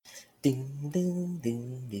Ding, ding,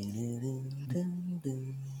 ding, ding, ding, ding,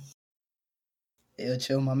 ding. Yo,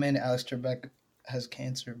 chill. My man Alex Trebek has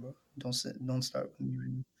cancer, bro. Don't start with me right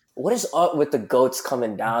now. What is up with the goats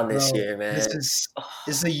coming down this Bro, year, this man?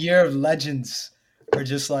 is a year of legends. We're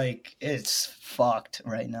just like it's fucked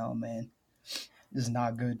right now, man. This is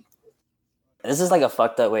not good. This is like a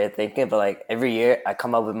fucked up way of thinking, but like every year I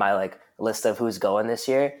come up with my like list of who's going this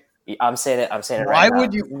year. I'm saying it right Why now.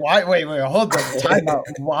 would you? Why? Wait. Hold on. Time out.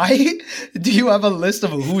 Why do you have a list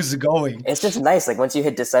of who's going? It's just nice. Like once you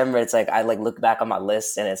hit December, it's like I like look back on my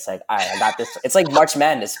list and it's like, all right, I got this. It's like March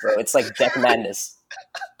Madness, bro. It's like Death Madness.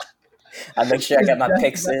 I make sure I get my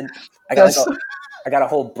picks in. I got I got a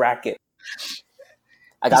whole bracket.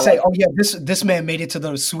 I To got say, like, oh yeah, this man made it to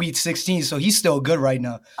the Sweet 16, so he's still good right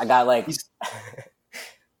now. I got like I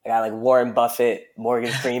got like Warren Buffett,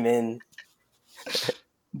 Morgan Freeman,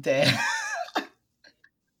 Damn.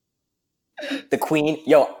 the Queen.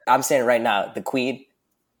 Yo, I'm saying it right now, the Queen,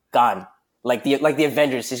 gone. Like the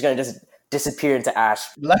Avengers, she's gonna just disappear into ash.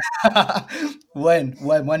 When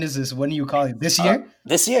is this? When are you calling? This year?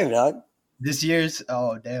 This year, dog. This year's?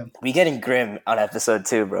 Oh damn. We getting grim on episode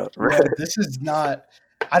 2, bro. Yeah, this is not.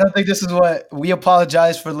 I don't think this is what we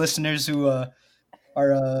apologize for listeners who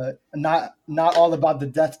are not all about the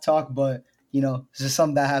death talk, but you know, this is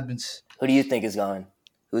something that happens. Who do you think is going?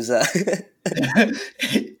 Who's He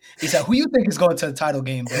said, "Who you think is going to the title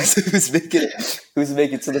game, bro?" who's making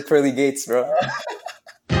it to the pearly gates, bro?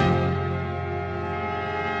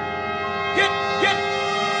 Get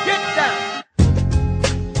down.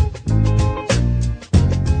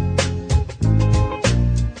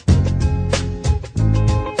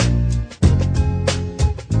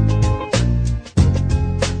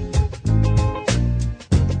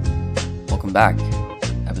 Welcome back.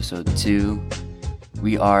 Episode 2.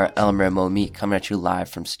 We are Elmoh Meet coming at you live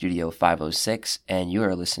from Studio 506, and you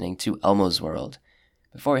are listening to Elmoh's World.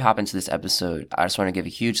 Before we hop into this episode, I just want to give a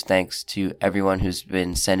huge thanks to everyone who's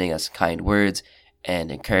been sending us kind words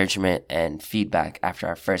and encouragement and feedback after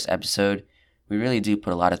our first episode. We really do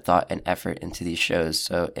put a lot of thought and effort into these shows,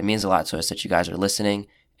 so it means a lot to us that you guys are listening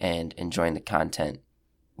and enjoying the content.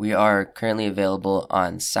 We are currently available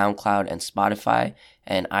on SoundCloud and Spotify,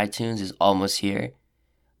 and iTunes is almost here.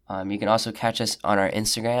 You can also catch us on our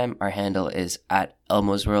Instagram. Our handle is at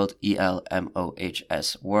Elmoh's World,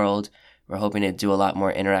 ELMOHS World. We're hoping to do a lot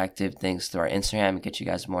more interactive things through our Instagram and get you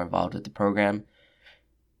guys more involved with the program.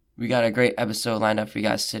 We got a great episode lined up for you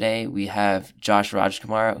guys today. We have Josh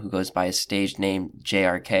Rajkumar, who goes by his stage name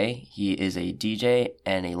JRK. He is a DJ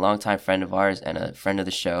and a longtime friend of ours and a friend of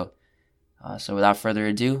the show. So without further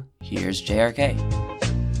ado, here's JRK.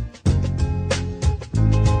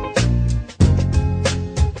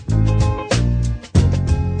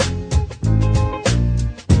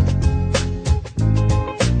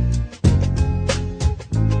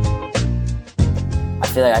 I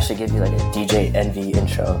feel like I should give you like a DJ Envy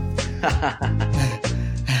intro.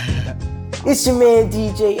 It's your man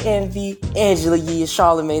DJ Envy, Angela Yee,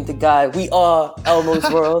 Charlemagne the Guy. We are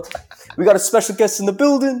Elmoh's World. We got a special guest in the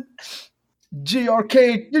building.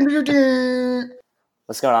 JRK.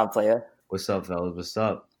 What's going on, player? What's up, fellas? What's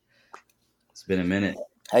up? It's been a minute.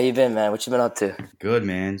 How you been, man? What you been up to? Good,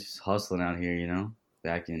 man. Just hustling out here, you know.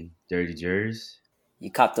 Back in Dirty Jersey.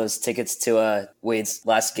 You caught those tickets to Wade's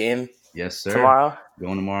last game? Yes, sir. Tomorrow?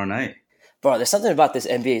 Going tomorrow night. Bro, there's something about this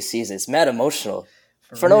NBA season. It's mad emotional.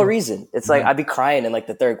 For no reason. It's like I'd be crying in like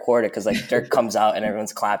the third quarter because like Dirk comes out and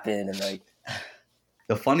everyone's clapping and like.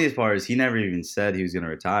 The funniest part is he never even said he was going to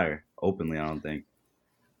retire openly, I don't think.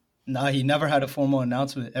 Nah, he never had a formal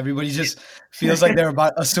announcement. Everybody just feels like they're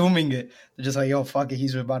about assuming it. They're just like, yo, fuck it,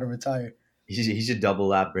 he's about to retire. He should double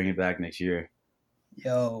lap, bring it back next year.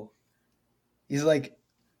 Yo. He's like,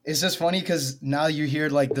 it's just funny because now you hear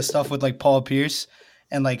like the stuff with like Paul Pierce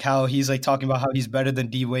and like how he's like talking about how he's better than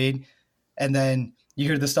D Wade. And then you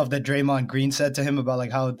hear the stuff that Draymond Green said to him about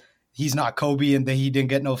like how he's not Kobe and that he didn't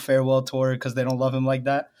get no farewell tour because they don't love him like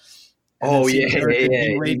that. And Oh, yeah. He said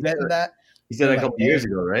that a couple years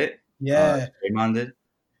ago, right? Yeah. Draymond did?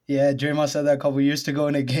 Yeah, Draymond said that a couple years ago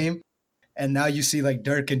in a game. And now you see like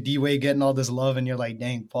Dirk and D-Wade getting all this love and you're like,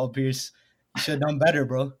 dang, Paul Pierce, you should have done better,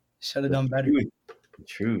 bro. Should have done better. The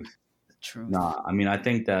truth. Nah, I mean, I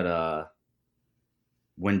think that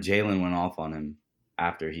when Jalen went off on him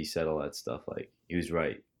after he said all that stuff, like, he was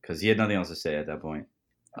right. Because he had nothing else to say at that point.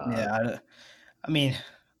 I mean,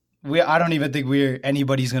 I don't even think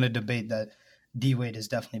anybody's going to debate that D-Wade is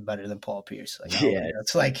definitely better than Paul Pierce. Like,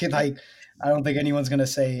 it's like I don't think anyone's going to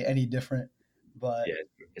say any different. But yeah,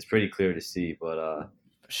 it's pretty clear to see. But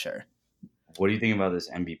for sure. What do you think about this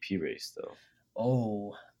MVP race, though?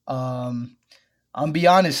 I'm be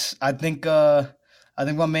honest. I think my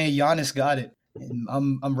man Giannis got it. And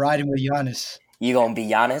I'm riding with Giannis. You gonna be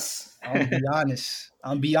Giannis? I'm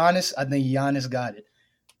be honest. I think Giannis got it.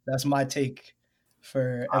 That's my take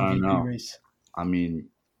for I don't MVP know. race. I mean,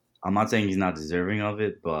 I'm not saying he's not deserving of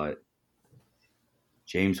it, but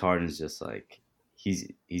James Harden's just like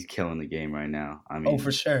he's killing the game right now. I mean,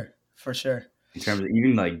 For sure. in terms of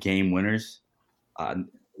even like game winners,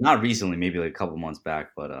 not recently, maybe like a couple months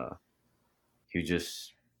back, but he was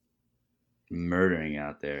just murdering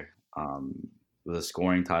out there with the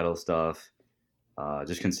scoring title stuff,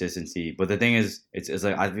 just consistency. But the thing is, it's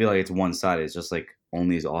like I feel like it's one sided. It's just like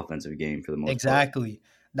only his offensive game for the most part. Exactly.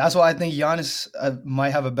 That's why I think Giannis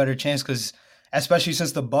might have a better chance because, especially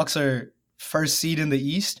since the Bucks are first seed in the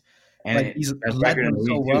East, And like he's that's led record in them the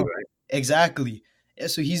so league well. too, right? Exactly. Yeah,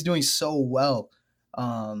 so he's doing so well.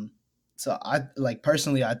 So I like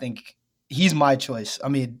personally, I think he's my choice. I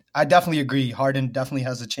mean, I definitely agree. Harden definitely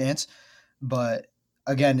has a chance, but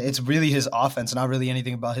again, it's really his offense, not really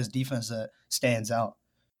anything about his defense that stands out.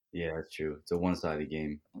 Yeah, that's true. It's a one-sided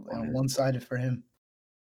game. One-sided for him.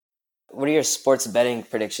 What are your sports betting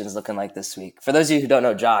predictions looking like this week? For those of you who don't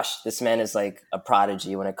know Josh, this man is like a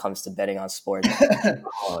prodigy when it comes to betting on sports.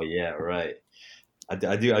 Oh yeah, right. I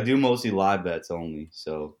do mostly live bets only.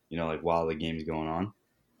 So like while the game's going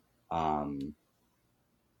on.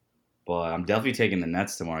 But I'm definitely taking the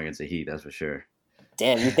Nets tomorrow against the Heat. That's for sure.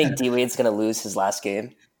 Damn, you think D Wade's gonna lose his last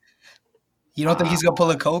game? You don't think he's gonna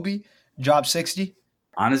pull a Kobe, drop 60?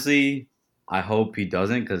 Honestly, I hope he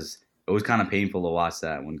doesn't because it was kind of painful to watch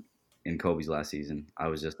that when in Kobe's last season. I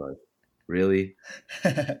was just like, really?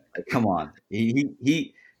 Like, come on.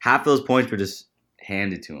 He half those points were just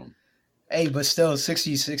handed to him. Hey, but still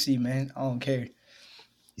 60, man. I don't care.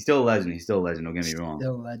 He's still a legend. Don't get me wrong.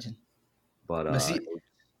 Still a legend. But see,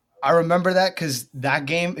 I remember that because that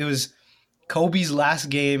game, it was Kobe's last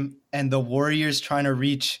game and the Warriors trying to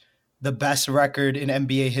reach the best record in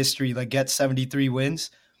NBA history, like get 73 wins.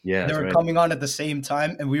 Yeah, they were right. coming on at the same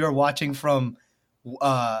time, and we were watching from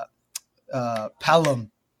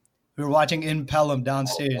Pelham. We were watching in Pelham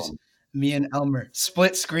downstairs. Me and Elmer,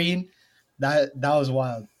 split screen. That was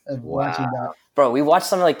wild. Watching that, bro. We watched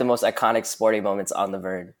some of like the most iconic sporting moments on the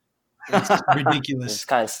Vern. It's ridiculous. It's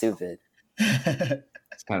kind of stupid.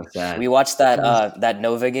 It's kind of sad. We watched that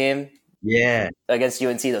Nova game. Yeah, against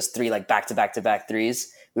UNC. Those three like back to back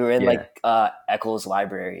threes. We were in like Eccles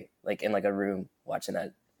library, like in like a room watching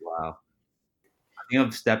that. Wow. I think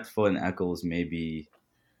I've stepped foot in Eccles maybe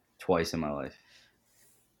twice in my life.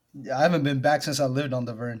 I haven't been back since I lived on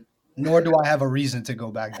the Vern, nor do I have a reason to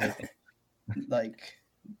go back there. Like,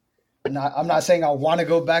 I'm not saying I want to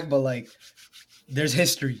go back, but like, there's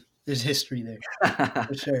history. There's history there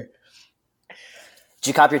for sure. Did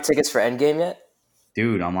you cop your tickets for Endgame yet?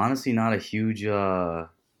 Dude, I'm honestly not a huge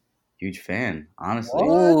fan, honestly.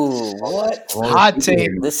 Ooh, what? Hot take.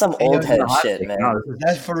 This is some old head shit, man. No,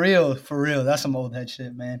 that's for real. That's some old head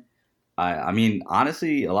shit, man. I mean,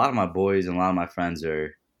 honestly, a lot of my boys and a lot of my friends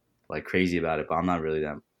are like crazy about it, but I'm not really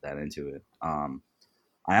that into it. I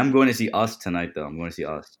am going to see Us tonight, though. I'm going to see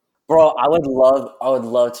Us. Bro, I would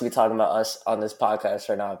love to be talking about Us on this podcast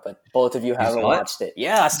right now, but both of you haven't watched it.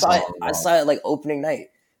 Yeah, I saw it. I saw it like opening night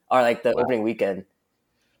or like the opening weekend.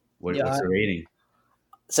 What's the rating?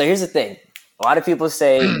 So here's the thing. A lot of people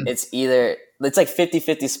say it's like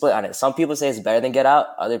 50-50 split on it. Some people say it's better than Get Out.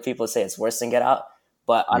 Other people say it's worse than Get Out.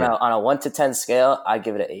 But on a 1 to 10 scale, I'd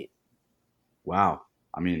give it an 8. Wow.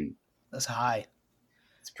 I mean, that's high.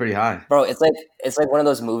 It's pretty high. Bro, it's like one of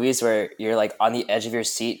those movies where you're like on the edge of your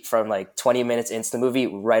seat from like 20 minutes into the movie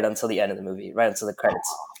right until the end of the movie, right until the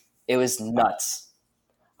credits. It was nuts.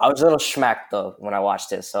 I was a little schmacked though when I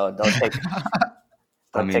watched it, so don't take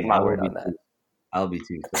take my word on that. I'll be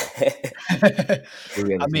too.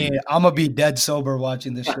 I mean, I'm gonna be dead sober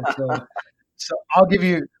watching this shit, so I'll give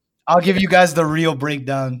you guys the real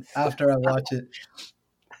breakdown after I watch it.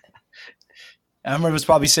 I remember was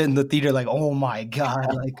probably sitting in the theater like, oh my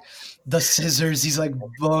God, like the scissors. He's like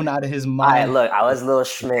blown out of his mind. Look, I was a little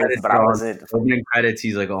schmicked, but I wasn't. Opening credits,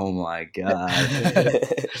 he's like, oh my God.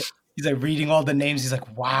 He's like reading all the names. He's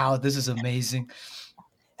like, wow, this is amazing.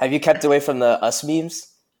 Have you kept away from the Us memes?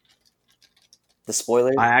 The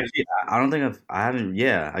spoilers? I haven't.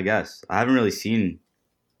 Yeah, I guess. I haven't really seen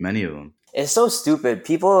many of them. It's so stupid.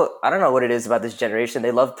 People, I don't know what it is about this generation.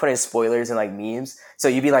 They love putting spoilers in like memes. So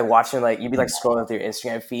you'd be like watching, like you'd be like scrolling through your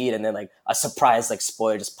Instagram feed, and then like a surprise like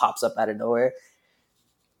spoiler just pops up out of nowhere.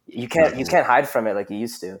 You can't hide from it like you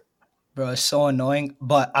used to. Bro, it's so annoying.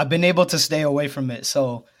 But I've been able to stay away from it,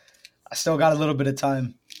 so I still got a little bit of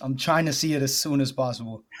time. I'm trying to see it as soon as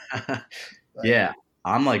possible. Yeah,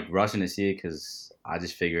 I'm like rushing to see it because I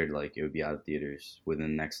just figured like it would be out of theaters within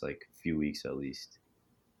the next like few weeks at least.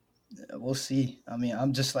 We'll see. I mean,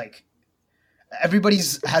 I'm just like,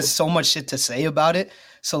 everybody's has so much shit to say about it.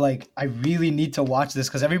 So like, I really need to watch this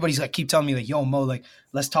because everybody's like, keep telling me like, yo, Mo, like,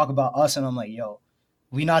 let's talk about Us. And I'm like, yo,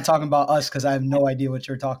 we not talking about Us because I have no idea what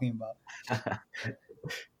you're talking about.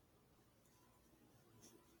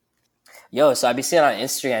 Yo, so I be seeing on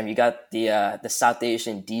Instagram you got the South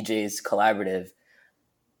Asian DJs collaborative.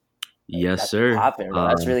 Yes, That's sir. popping, bro.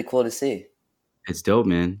 That's really cool to see. It's dope,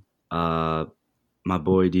 man. My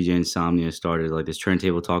boy DJ Insomnia started like this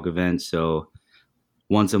turntable talk event. So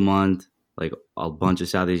once a month, like a bunch of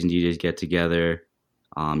South Asian DJs get together.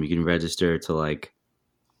 You can register to like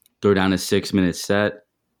throw down a 6-minute set,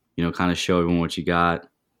 you know, kind of show everyone what you got.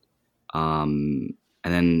 And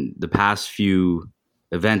then the past few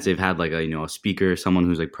events, they've had like a speaker, someone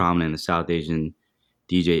who's like prominent in the South Asian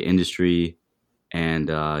DJ industry. And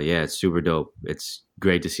yeah, it's super dope. It's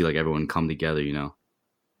great to see like everyone come together, you know.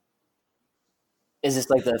 Is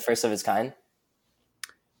this like the first of its kind?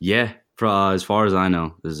 Yeah, as far as I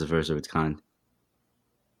know, this is the first of its kind.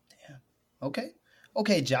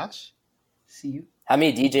 Okay, Josh. See you. How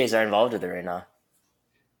many DJs are involved with it right now?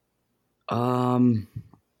 I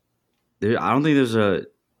don't think there's a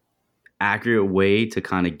accurate way to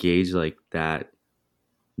kind of gauge like that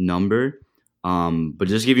number. But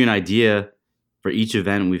just to give you an idea, for each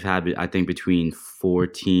event we've had, I think between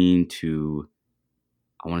 14 to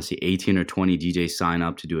I want to say 18 or 20 DJs sign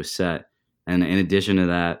up to do a set. And in addition to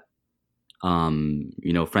that,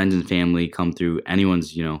 friends and family come through.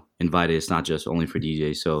 Anyone's, invited. It's not just only for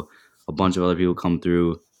DJs. So a bunch of other people come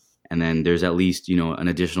through. And then there's at least, an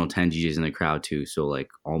additional 10 DJs in the crowd too. So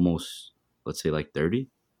like almost, let's say like 30.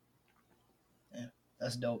 Yeah,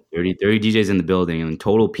 that's dope. 30 DJs in the building. And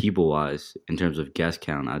total people-wise, in terms of guest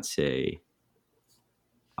count, I'd say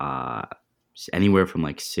anywhere from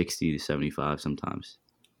like 60 to 75 sometimes.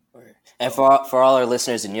 And for all our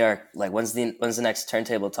listeners in New York, like when's the next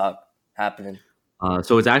turntable talk happening?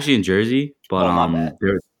 So it's actually in Jersey, but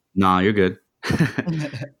you're good.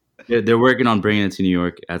 They're working on bringing it to New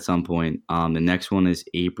York at some point. The next one is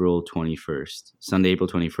April 21st, Sunday, April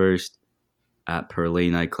 21st, at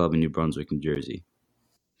Perlay Nightclub in New Brunswick, New Jersey.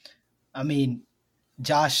 I mean,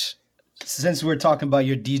 Josh, since we're talking about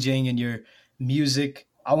your DJing and your music,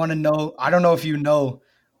 I want to know. I don't know if you know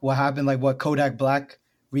what happened, like what Kodak Black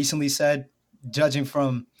recently said,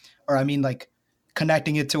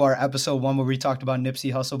 connecting it to our episode 1 where we talked about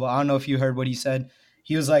Nipsey Hussle, but I don't know if you heard what he said.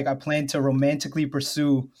 He was like, I plan to romantically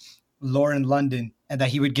pursue Lauren London and that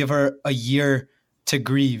he would give her a year to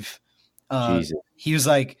grieve. He was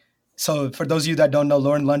like, so for those of you that don't know,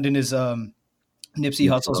 Lauren London is Nipsey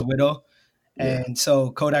Hussle's widow. Yeah. And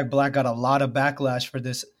so Kodak Black got a lot of backlash for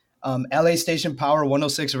this. LA station Power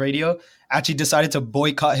 106 Radio actually decided to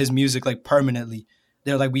boycott his music like permanently.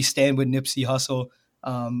 They're like, we stand with Nipsey Hussle.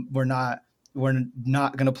 We're not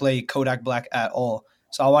going to play Kodak Black at all.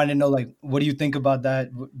 So I wanted to know, like, what do you think about that?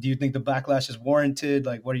 Do you think the backlash is warranted?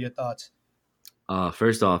 Like, what are your thoughts?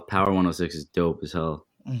 First off, Power 106 is dope as hell.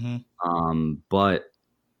 Mm-hmm. But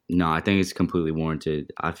no, I think it's completely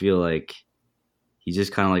warranted. I feel like he's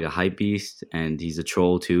just kind of like a hype beast, and he's a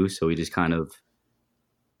troll too. So he just kind of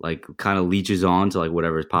leeches on to like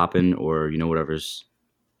whatever's popping or whatever's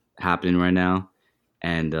happening right now.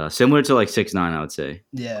 And similar to like 6ix9ine, I would say.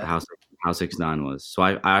 Yeah. How 6ix9ine was. So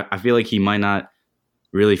I feel like he might not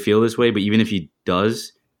really feel this way, but even if he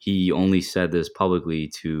does, he only said this publicly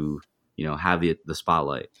to have the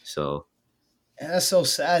spotlight. So and that's so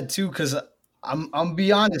sad too, because I'm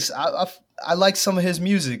be honest, I like some of his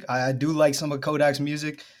music. I do like some of Kodak's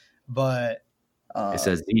music, but it's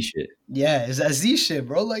that Z shit. Yeah, it's that Z shit,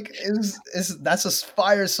 bro. Like that's a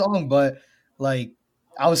fire song, but like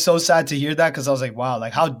I was so sad to hear that because I was like, wow,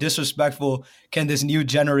 like how disrespectful can this new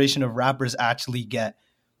generation of rappers actually get?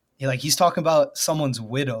 He's talking about someone's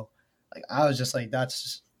widow. Like I was just like,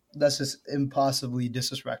 that's just impossibly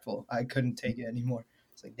disrespectful. I couldn't take it anymore.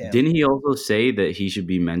 It's like, damn. Didn't he also say that he should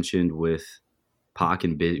be mentioned with Pac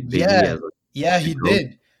and Biggie? Yeah, he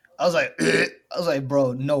did. I was like,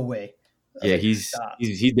 bro, no way. Yeah, he's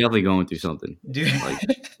definitely going through something, dude. Like,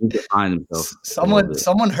 he can find himself.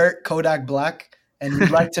 Someone hurt Kodak Black, and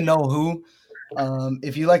you'd like to know who.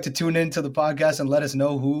 If you like to tune into the podcast and let us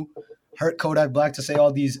know who hurt Kodak Black to say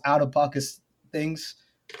all these out of pocket things,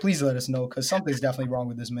 please let us know, because something's definitely wrong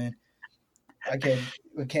with this man. I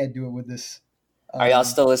can't do it with this. Are y'all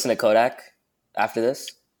still listening to Kodak after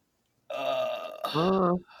this?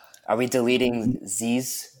 Are we deleting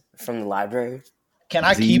Z's from the library? Can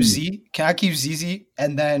I keep Z? Can I keep ZZ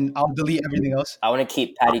and then I'll delete everything else? I want to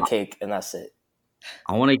keep Patty Cake and that's it.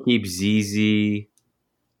 I want to keep ZZ.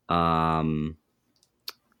 Um,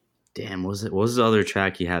 damn, what was the other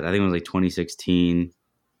track he had? I think it was like 2016.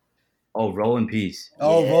 Oh, Roll in Peace.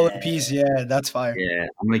 Oh, Roll in Yeah. Peace. Yeah, that's fire. Yeah,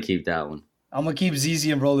 I'm gonna keep that one. I'm gonna keep ZZ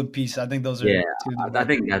and Roll in Peace. I think those are Yeah, two of the I best.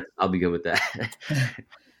 think that I'll be good with that.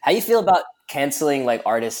 How you feel about canceling like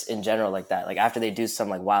artists in general like that? Like after they do some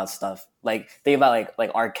like wild stuff. Like think about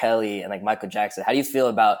like R. Kelly and like Michael Jackson. How do you feel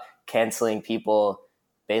about canceling people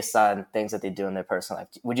based on things that they do in their personal life?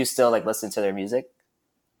 Would you still like listen to their music?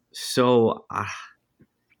 So I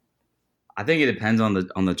think it depends on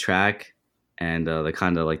the track and the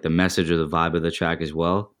kind of like the message or the vibe of the track as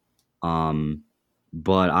well.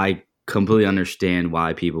 But I completely understand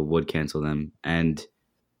why people would cancel them. And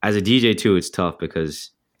as a DJ too, it's tough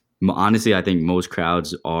because honestly, I think most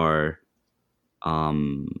crowds are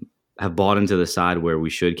have bought into the side where we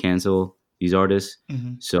should cancel these artists.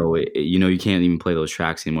 Mm-hmm. So you can't even play those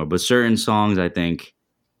tracks anymore. But certain songs I think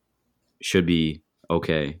should be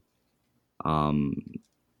okay.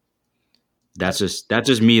 That's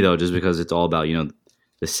just me though, just because it's all about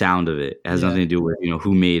the sound of it. It has nothing to do with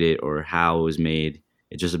who made it or how it was made.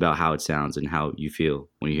 It's just about how it sounds and how you feel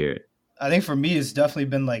when you hear it. I think for me, it's definitely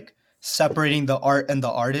been like separating the art and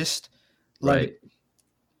the artist. Like, Right.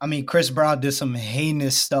 I mean, Chris Brown did some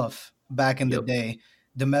heinous stuff back in the day,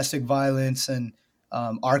 domestic violence and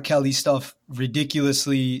R. Kelly stuff,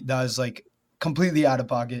 ridiculously that was like completely out of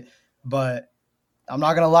pocket. But I'm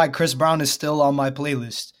not gonna lie, Chris Brown is still on my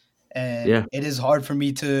playlist, and it is hard for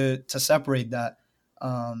me to separate that.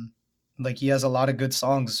 Like he has a lot of good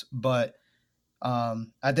songs, but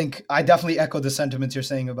I think I definitely echo the sentiments you're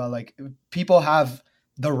saying about like people have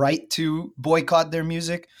the right to boycott their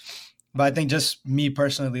music, but I think just me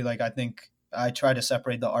personally, like I think I try to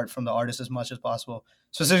separate the art from the artist as much as possible,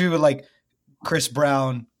 specifically with like Chris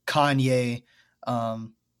Brown, Kanye,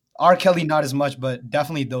 R. Kelly, not as much, but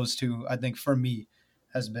definitely those two. I think for me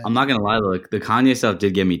has been. I'm not gonna lie, look, the Kanye stuff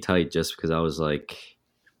did get me tight just because I was like,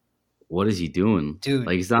 what is he doing, dude?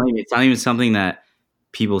 Like it's not even something that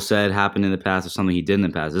people said happened in the past or something he did in the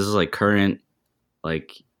past. This is like current.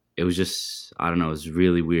 Like it was just, I don't know, it was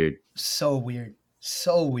really weird. So weird.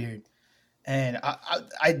 And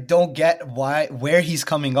I don't get where he's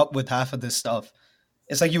coming up with half of this stuff.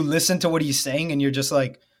 It's like you listen to what he's saying and you're just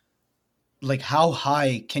like how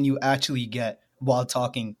high can you actually get while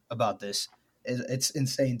talking about this? It's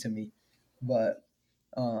insane to me. But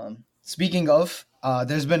speaking of,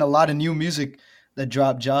 there's been a lot of new music that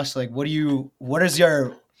dropped. Josh, like what's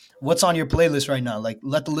on your playlist right now? Like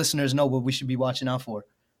let the listeners know what we should be watching out for.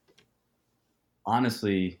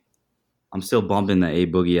 Honestly, I'm still bumping the A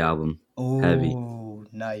Boogie album. Oh, heavy.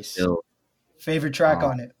 Nice. Still. Favorite track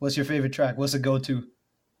on it? What's your favorite track? What's the go-to?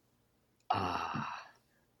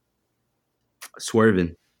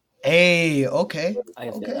 Swerving. Hey, okay.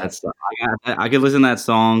 That's I could listen to that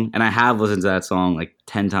song, and I have listened to that song like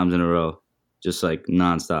 10 times in a row, just like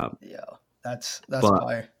nonstop. Yeah, that's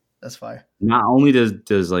fire. That's fire. Not only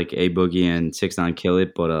does like A Boogie and 6ix9ine kill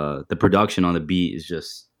it, but the production on the beat is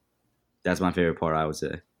just that's my favorite part, I would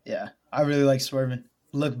say. Yeah, I really like Swerving.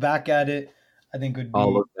 Look Back at It, I think would be. Oh,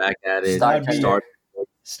 Look Back at It.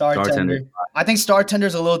 Star Tender. I think Star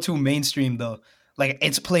Tender's a little too mainstream though. Like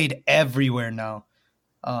it's played everywhere now.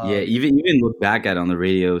 Yeah, even Look Back at it on the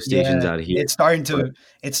radio stations out here. It's starting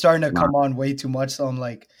to come on way too much. So I'm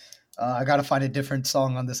like, I gotta find a different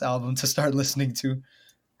song on this album to start listening to.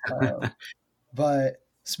 But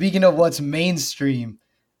speaking of what's mainstream,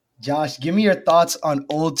 Josh, give me your thoughts on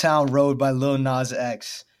Old Town Road by Lil Nas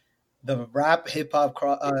X, the rap hip hop,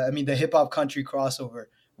 the hip hop country crossover.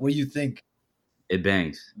 What do you think? It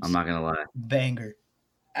bangs. I'm not gonna lie. Banger,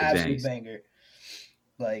 absolute banger.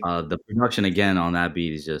 Like the production again on that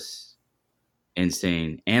beat is just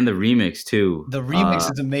insane, and the remix too. The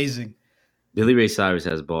remix is amazing. Billy Ray Cyrus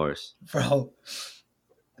has bars, bro.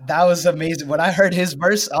 That was amazing. When I heard his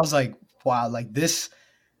verse, I was like, "Wow! Like this.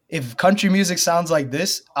 If country music sounds like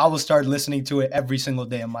this, I will start listening to it every single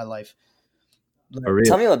day of my life." Like,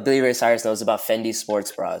 tell me what Billy Ray Cyrus knows about Fendi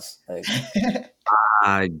sports bras. Like,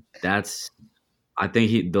 I think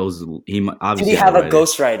he obviously. Did he have a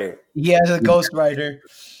ghostwriter? He has a ghostwriter.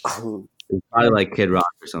 It's probably like Kid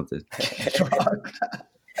Rock or something. Kid Rock.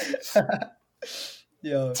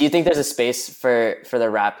 Yo. Do you think there's a space for the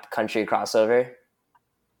rap country crossover?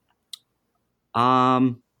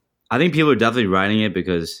 I think people are definitely writing it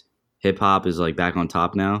because hip hop is like back on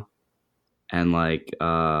top now, and like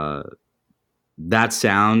that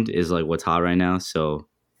sound is like what's hot right now. So,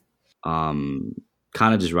 kind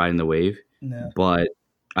of just riding the wave. No. But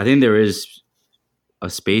I think there is a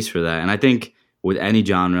space for that, and I think with any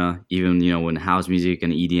genre, even when house music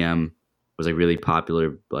and EDM was like really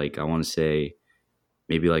popular, like I want to say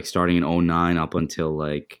maybe like starting in 2009 up until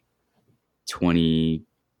like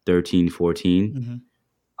 2013, 14.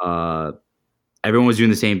 Everyone was doing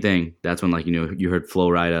the same thing. That's when, like, you heard Flo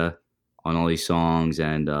Rida on all these songs,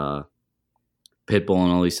 and Pitbull on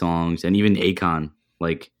all these songs, and even Akon.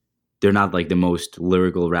 Like, they're not like the most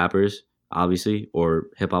lyrical rappers, obviously, or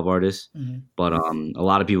hip hop artists, but a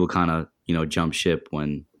lot of people kind of jumped ship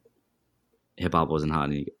when hip hop wasn't hot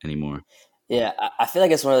anymore. Yeah, I feel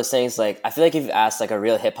like it's one of those things, like, I feel like if you asked, like, a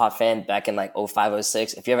real hip-hop fan back in, like, 05,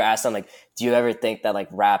 06, if you ever asked them, like, do you ever think that, like,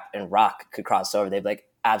 rap and rock could cross over, they'd be like,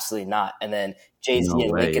 absolutely not. And then Jay-Z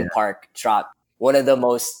and Linkin Park dropped one of the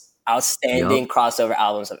most outstanding crossover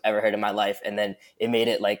albums I've ever heard in my life, and then it made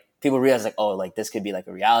it, like, people realized, like, oh, like, this could be, like,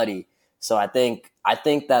 a reality. So I think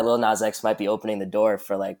that Lil Nas X might be opening the door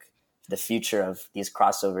for, like, the future of these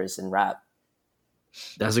crossovers in rap.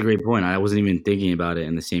 That's a great point. I wasn't even thinking about it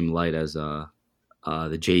in the same light as the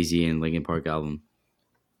Jay-Z and Linkin Park album.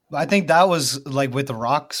 I think that was like with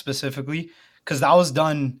rock specifically, because that was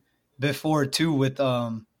done before too with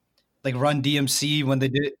like Run DMC when they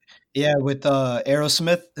did it, with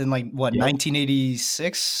Aerosmith in like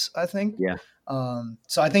 1986, I think. Yeah.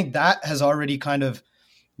 So I think that has already kind of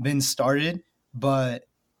been started, but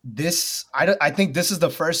I think this is the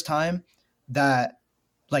first time that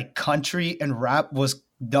like country and rap was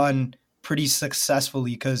done pretty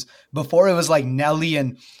successfully, because before it was like Nelly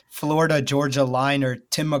and Florida Georgia Line, or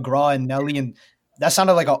Tim McGraw and Nelly, and that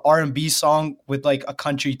sounded like a R&B song with like a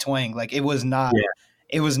country twang. Like it was not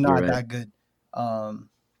that good.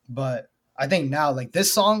 But I think now, like,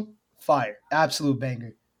 this song, fire, absolute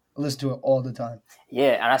banger. I listen to it all the time.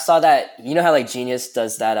 Yeah, and I saw that, you know how like Genius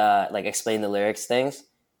does that like explain the lyrics things?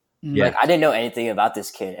 Yeah. Like, I didn't know anything about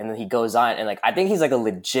this kid, and then he goes on, and like I think he's like a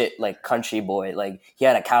legit like country boy. Like, he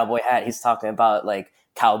had a cowboy hat. He's talking about like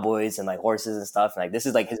cowboys and like horses and stuff. And, like, this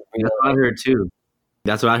is like his real. That's what I heard too.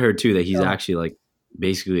 That's what I heard too. That he's actually like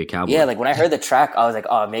basically a cowboy. Yeah, like when I heard the track, I was like,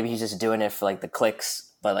 oh, maybe he's just doing it for like the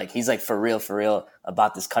clicks. But like he's like for real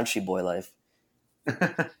about this country boy life.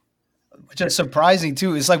 Which is surprising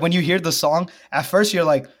too. It's like when you hear the song, at first you're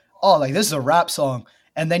like, oh, like this is a rap song,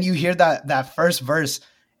 and then you hear that first verse.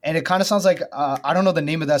 And it kind of sounds like, I don't know the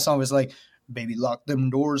name of that song. It's like, baby, lock them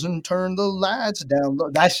doors and turn the lights down.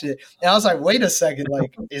 That shit. And I was like, wait a second.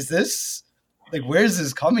 Like, is this, like, where's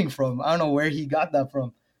this coming from? I don't know where he got that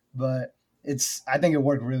from. But I think it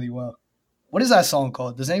worked really well. What is that song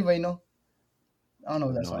called? Does anybody know? I don't know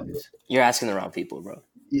what that song is. You're asking the wrong people, bro.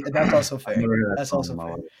 Yeah, that's also fair. That's also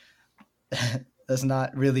fair. That's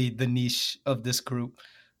not really the niche of this group.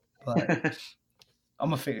 But I'm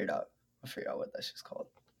going to figure it out. I'll figure out what that shit's called.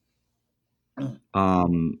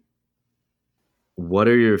 What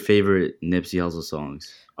are your favorite Nipsey Hussle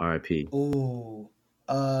songs? R.I.P. Oh,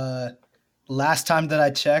 Last Time That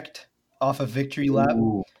I Checked off of Victory Lap.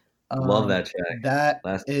 Love that track.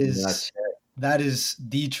 That is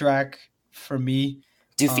the track for me.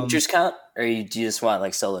 Do features count, or do you just want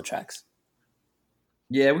like solo tracks?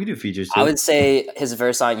 Yeah, we can do features too. I would say his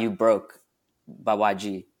verse on "You Broke" by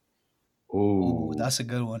YG. Ooh, that's a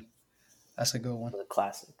good one. That's a good one. A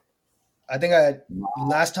classic. I think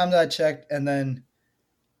Last Time That I Checked, and then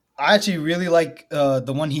I actually really like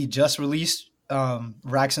the one he just released,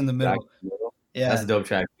 Racks in the Middle. Yeah, that's a dope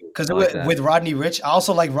track because with Rodney Ricch. I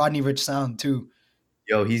also like Rodney Ricch sound too.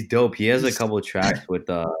 Yo, he's dope. He has a couple of tracks with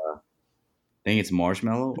I think it's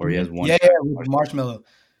Marshmello, or he has one. Yeah, with Marshmello.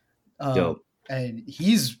 Dope. And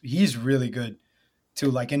he's really good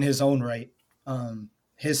too, like in his own right.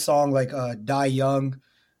 His song like Die Young,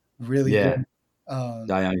 really good. Die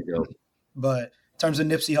Young is dope. But in terms of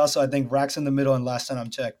Nipsey Hussle, I think Racks in the Middle and Last Time I'm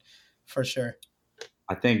Checked, for sure.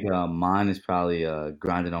 I think mine is probably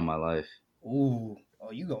Grinding on My Life. Ooh,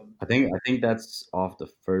 you go. I think that's off the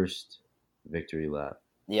first Victory Lap.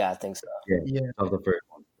 Yeah, I think so. Yeah. Off the first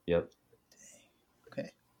one. Yep.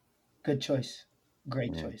 Okay. Good choice.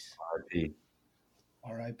 Great choice. R.I.P.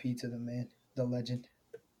 R.I.P. to the man, the legend.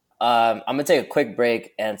 I'm gonna take a quick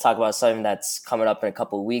break and talk about something that's coming up in a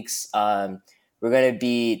couple of weeks. We're going to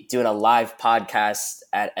be doing a live podcast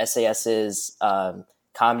at SAS's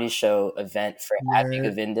comedy show event for Happy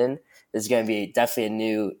Govindan. This is going to be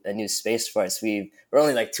definitely a new space for us. We're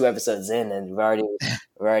only like 2 episodes in, and we're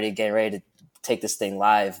already getting ready to take this thing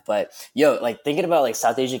live. But yo, like thinking about like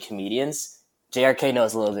South Asian comedians, JRK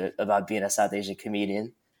knows a little bit about being a South Asian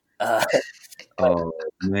comedian. Oh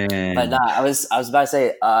man! But nah, I was about to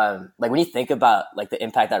say, like when you think about like the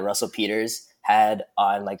impact that Russell Peters had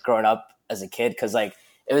on like growing up as a kid, because like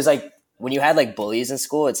it was like when you had like bullies in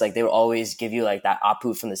school, it's like they would always give you like that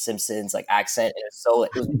Apu from The Simpsons like accent, and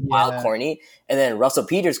it was wild corny. And then Russell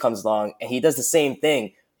Peters comes along and he does the same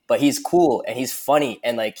thing, but he's cool and he's funny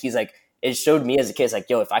and like he's like it showed me as a kid it's like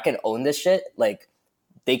yo if I can own this shit like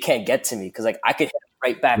they can't get to me because like I could hit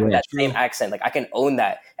right back with that same accent like I can own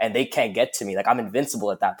that and they can't get to me like I'm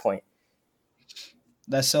invincible at that point.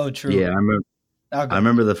 That's so true. Yeah, I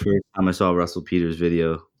remember the first time I saw Russell Peters'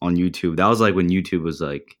 video on YouTube. That was like when YouTube was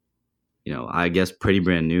like, you know, I guess pretty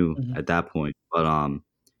brand new at that point. But I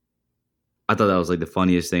thought that was like the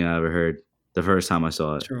funniest thing I ever heard the first time I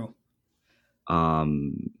saw it. True.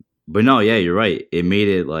 But no, yeah, you're right. It made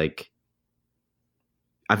it like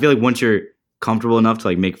I feel like once you're comfortable enough to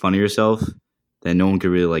like make fun of yourself, then no one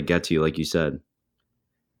could really like get to you, like you said.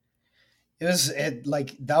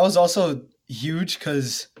 That was also huge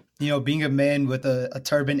because you know being a man with a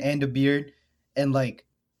turban and a beard, and like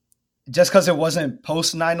just because it wasn't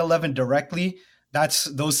post 9/11 directly,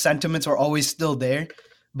 those sentiments were always still there.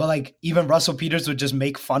 But like even Russell Peters would just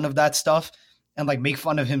make fun of that stuff and like make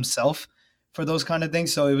fun of himself for those kind of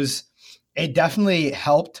things. So it definitely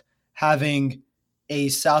helped having a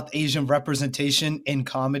South Asian representation in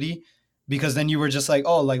comedy because then you were just like,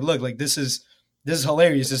 oh, like look, like this is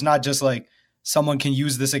hilarious. It's not just like someone can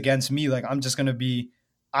use this against me. Like I'm just gonna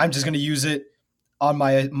use it on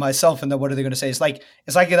myself, and then what are they gonna say? It's like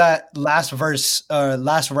that last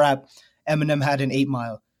rap Eminem had in 8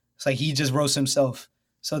 Mile. It's like he just roasts himself,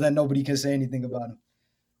 so that nobody can say anything about him.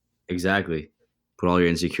 Exactly. Put all your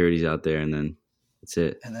insecurities out there, and then that's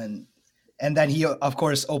it. And then he, of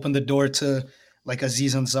course, opened the door to like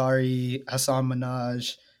Aziz Ansari, Hassan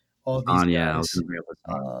Minaj, all these guys.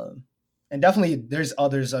 And definitely there's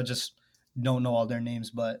others I just don't know all their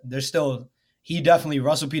names, but there's still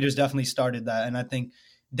Russell Peters definitely started that, and I think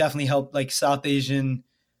definitely helped like South Asian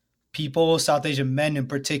men in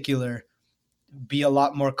particular, be a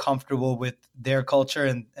lot more comfortable with their culture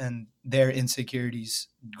and their insecurities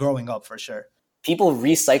growing up for sure. People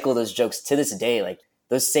recycle those jokes to this day, like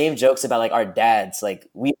those same jokes about like our dads. Like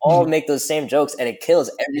we all make those same jokes, and it kills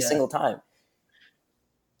every single time.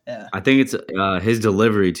 Yeah, I think it's his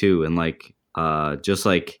delivery too, and like just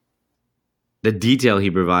like the detail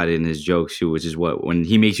he provided in his jokes too, which is when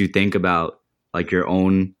he makes you think about like your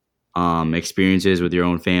own experiences with your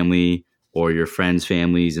own family or your friends'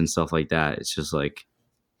 families and stuff like that. It's just like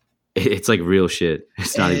it's like real shit.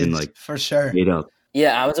 It's not even like for sure made up.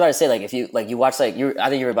 Yeah, I was about to say like if you watch like I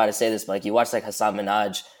think you were about to say this, but like you watch like Hassan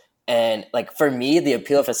Minaj, and like for me the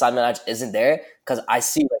appeal of Hassan Minaj isn't there because I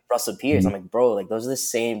see like Russell Peters. I'm like, bro, like those are the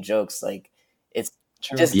same jokes. Like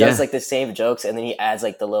he just does like the same jokes, and then he adds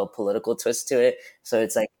like the little political twist to it. So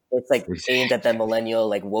it's like aimed at that millennial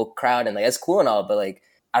like woke crowd, and like it's cool and all, but like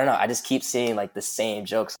I don't know, I just keep seeing like the same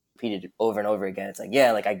jokes repeated over and over again. It's like,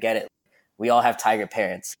 yeah, like I get it. We all have tiger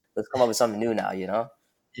parents. Let's come up with something new now, you know?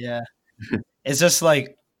 Yeah. It's just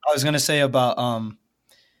like I was gonna say about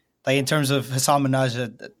like in terms of Hassan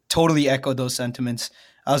Minaj, totally echo those sentiments.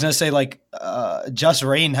 I was gonna say like Just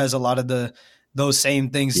Rain has a lot of those same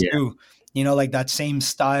things too. You know, like that same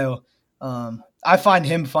style. I find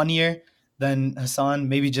him funnier than Hassan,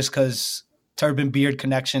 maybe just because turban beard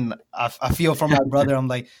connection. I feel for my brother. I'm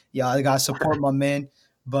like, yeah, I gotta support my man,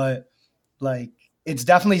 but like it's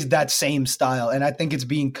definitely that same style, and I think it's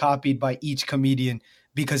being copied by each comedian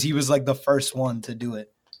because he was like the first one to do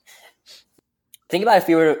it. Think about if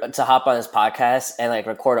we were to hop on this podcast and like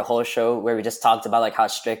record a whole show where we just talked about like how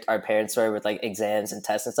strict our parents were with like exams and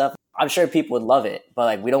tests and stuff. I'm sure people would love it, but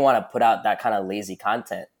like we don't want to put out that kind of lazy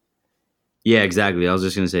content. Yeah, exactly. I was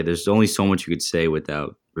just gonna say there's only so much you could say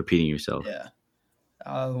without repeating yourself. Yeah,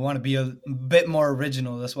 I want to be a bit more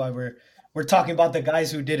original. That's why we're talking about the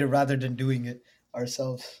guys who did it rather than doing it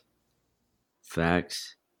ourselves.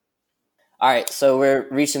 Facts. All right, so we're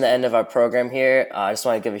reaching the end of our program here. I just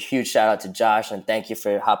want to give a huge shout out to Josh and thank you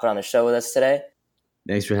for hopping on the show with us today.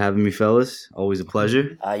 Thanks for having me, fellas. Always a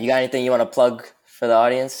pleasure. You got anything you want to plug for the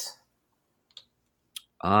audience?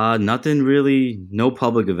 Nothing really. No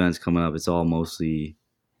public events coming up. It's all mostly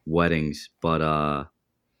weddings. But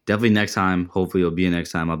definitely next time. Hopefully it'll be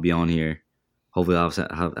next time I'll be on here. Hopefully I'll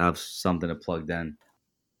have something to plug then.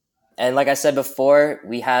 And like I said before,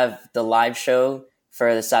 we have the live show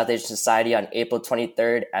for the South Asian Society on April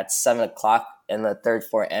 23rd at 7 o'clock in the third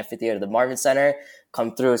floor amphitheater of the Marvin Center.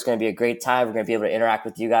 Come through. It's going to be a great time. We're going to be able to interact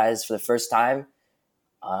with you guys for the first time.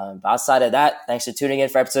 Outside of that, thanks for tuning in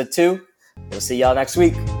for episode 2. We'll see y'all next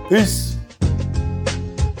week. Peace.